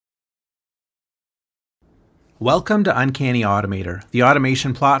Welcome to Uncanny Automator, the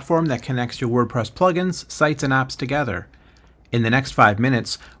automation platform that connects your WordPress plugins, sites, and apps together. In the next 5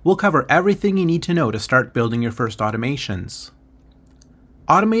 minutes, we'll cover everything you need to know to start building your first automations.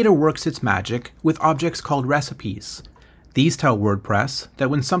 Automator works its magic with objects called recipes. These tell WordPress that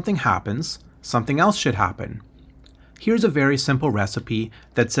when something happens, something else should happen. Here's a very simple recipe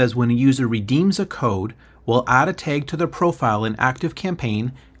that says when a user redeems a code, we'll add a tag to their profile in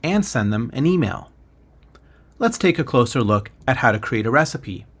ActiveCampaign and send them an email. Let's take a closer look at how to create a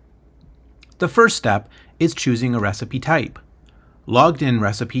recipe. The first step is choosing a recipe type. Logged in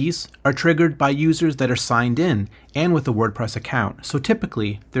recipes are triggered by users that are signed in and with a WordPress account, so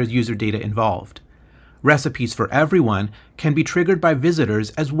typically there's user data involved. Recipes for everyone can be triggered by visitors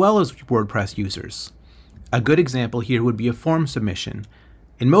as well as WordPress users. A good example here would be a form submission.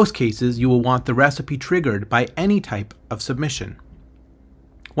 In most cases, you will want the recipe triggered by any type of submission.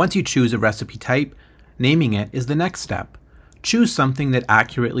 Once you choose a recipe type, naming it is the next step. Choose something that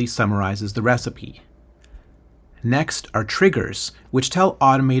accurately summarizes the recipe. Next are triggers, which tell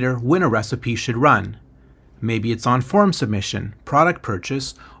Automator when a recipe should run. Maybe it's on form submission, product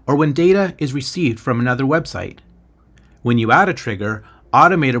purchase, or when data is received from another website. When you add a trigger,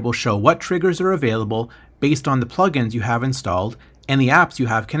 Automator will show what triggers are available based on the plugins you have installed and the apps you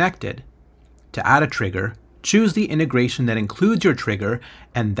have connected. To add a trigger, choose the integration that includes your trigger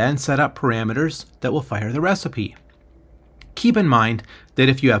and then set up parameters that will fire the recipe. Keep in mind that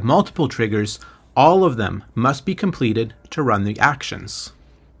if you have multiple triggers, all of them must be completed to run the actions.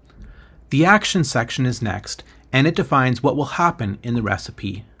 The action section is next, and it defines what will happen in the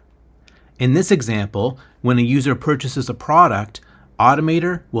recipe. In this example, when a user purchases a product,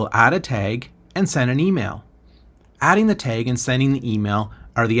 Automator will add a tag and send an email. Adding the tag and sending the email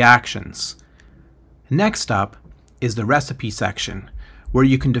are the actions. Next up is the recipe section, where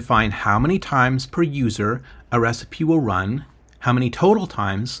you can define how many times per user a recipe will run, how many total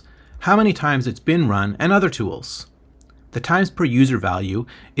times, how many times it's been run, and other tools. The times per user value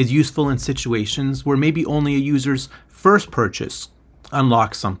is useful in situations where maybe only a user's first purchase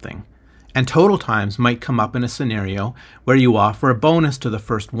unlocks something, and total times might come up in a scenario where you offer a bonus to the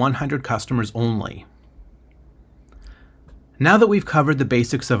first 100 customers only. Now that we've covered the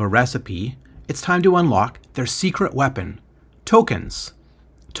basics of a recipe, it's time to unlock their secret weapon, tokens.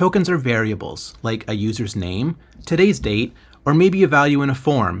 Tokens are variables like a user's name, today's date, or maybe a value in a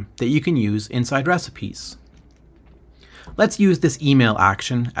form that you can use inside recipes. Let's use this email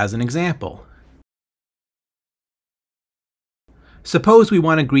action as an example. Suppose we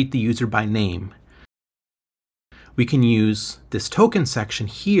want to greet the user by name. We can use this token section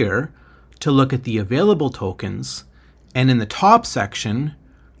here to look at the available tokens, and in the top section,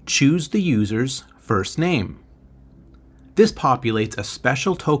 choose the user's first name. This populates a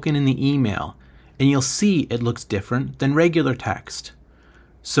special token in the email, and you'll see it looks different than regular text.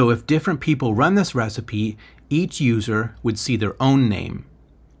 So if different people run this recipe, each user would see their own name.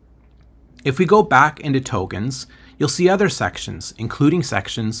 If we go back into tokens, you'll see other sections, including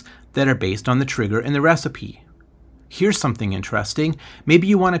sections that are based on the trigger in the recipe. Here's something interesting. Maybe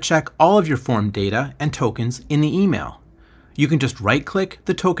you want to check all of your form data and tokens in the email. You can just right-click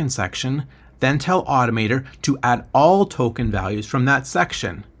the token section, then tell Automator to add all token values from that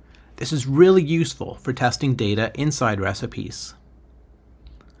section. This is really useful for testing data inside recipes.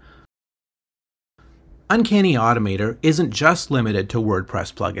 Uncanny Automator isn't just limited to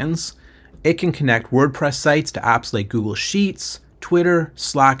WordPress plugins. It can connect WordPress sites to apps like Google Sheets, Twitter,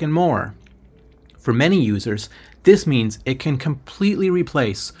 Slack, and more. For many users, this means it can completely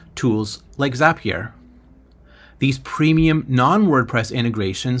replace tools like Zapier. These premium non-WordPress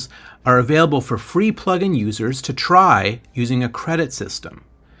integrations are available for free plugin users to try using a credit system.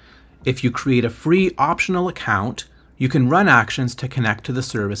 If you create a free optional account, you can run actions to connect to the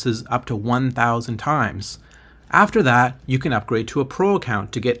services up to 1,000 times. After that, you can upgrade to a pro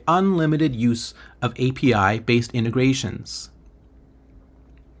account to get unlimited use of API-based integrations.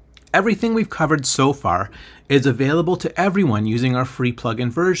 Everything we've covered so far is available to everyone using our free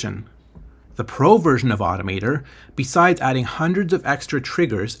plugin version. The Pro version of Automator, besides adding hundreds of extra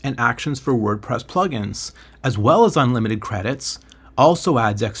triggers and actions for WordPress plugins, as well as unlimited credits, also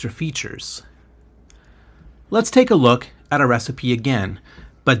adds extra features. Let's take a look at a recipe again,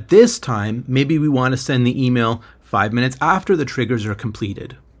 but this time maybe we want to send the email 5 minutes after the triggers are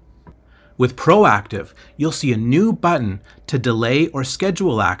completed. With Proactive, you'll see a new button to delay or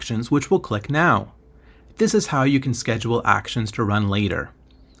schedule actions, which we'll click now. This is how you can schedule actions to run later.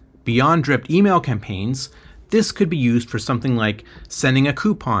 Beyond dripped email campaigns, this could be used for something like sending a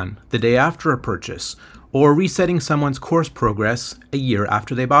coupon the day after a purchase, or resetting someone's course progress a year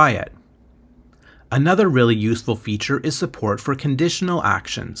after they buy it. Another really useful feature is support for conditional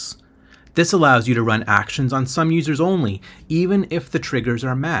actions. This allows you to run actions on some users only, even if the triggers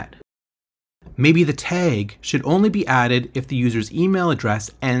are met. Maybe the tag should only be added if the user's email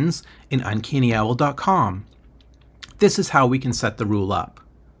address ends in uncannyOwl.com. This is how we can set the rule up.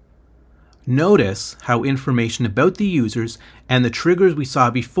 Notice how information about the users and the triggers we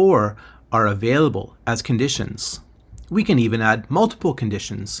saw before are available as conditions. We can even add multiple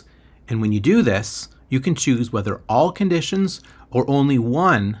conditions, and when you do this, you can choose whether all conditions or only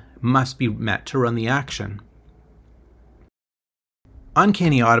one must be met to run the action.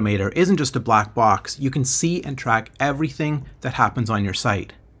 Uncanny Automator isn't just a black box. You can see and track everything that happens on your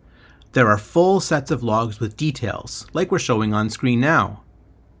site. There are full sets of logs with details, like we're showing on screen now.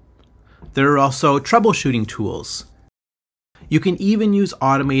 There are also troubleshooting tools. You can even use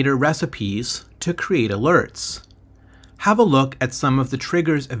Automator recipes to create alerts. Have a look at some of the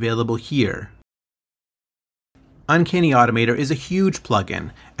triggers available here. Uncanny Automator is a huge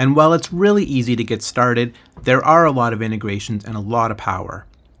plugin, and while it's really easy to get started, there are a lot of integrations and a lot of power.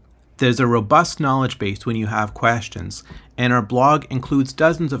 There's a robust knowledge base when you have questions, and our blog includes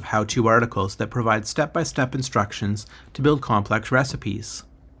dozens of how-to articles that provide step-by-step instructions to build complex recipes.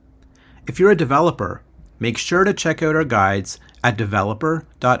 If you're a developer, make sure to check out our guides at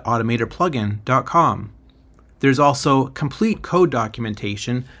developer.automatorplugin.com. There's also complete code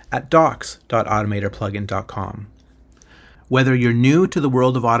documentation at docs.automatorplugin.com. Whether you're new to the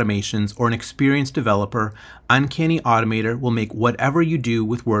world of automations or an experienced developer, Uncanny Automator will make whatever you do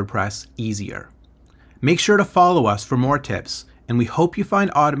with WordPress easier. Make sure to follow us for more tips, and we hope you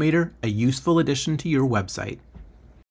find Automator a useful addition to your website.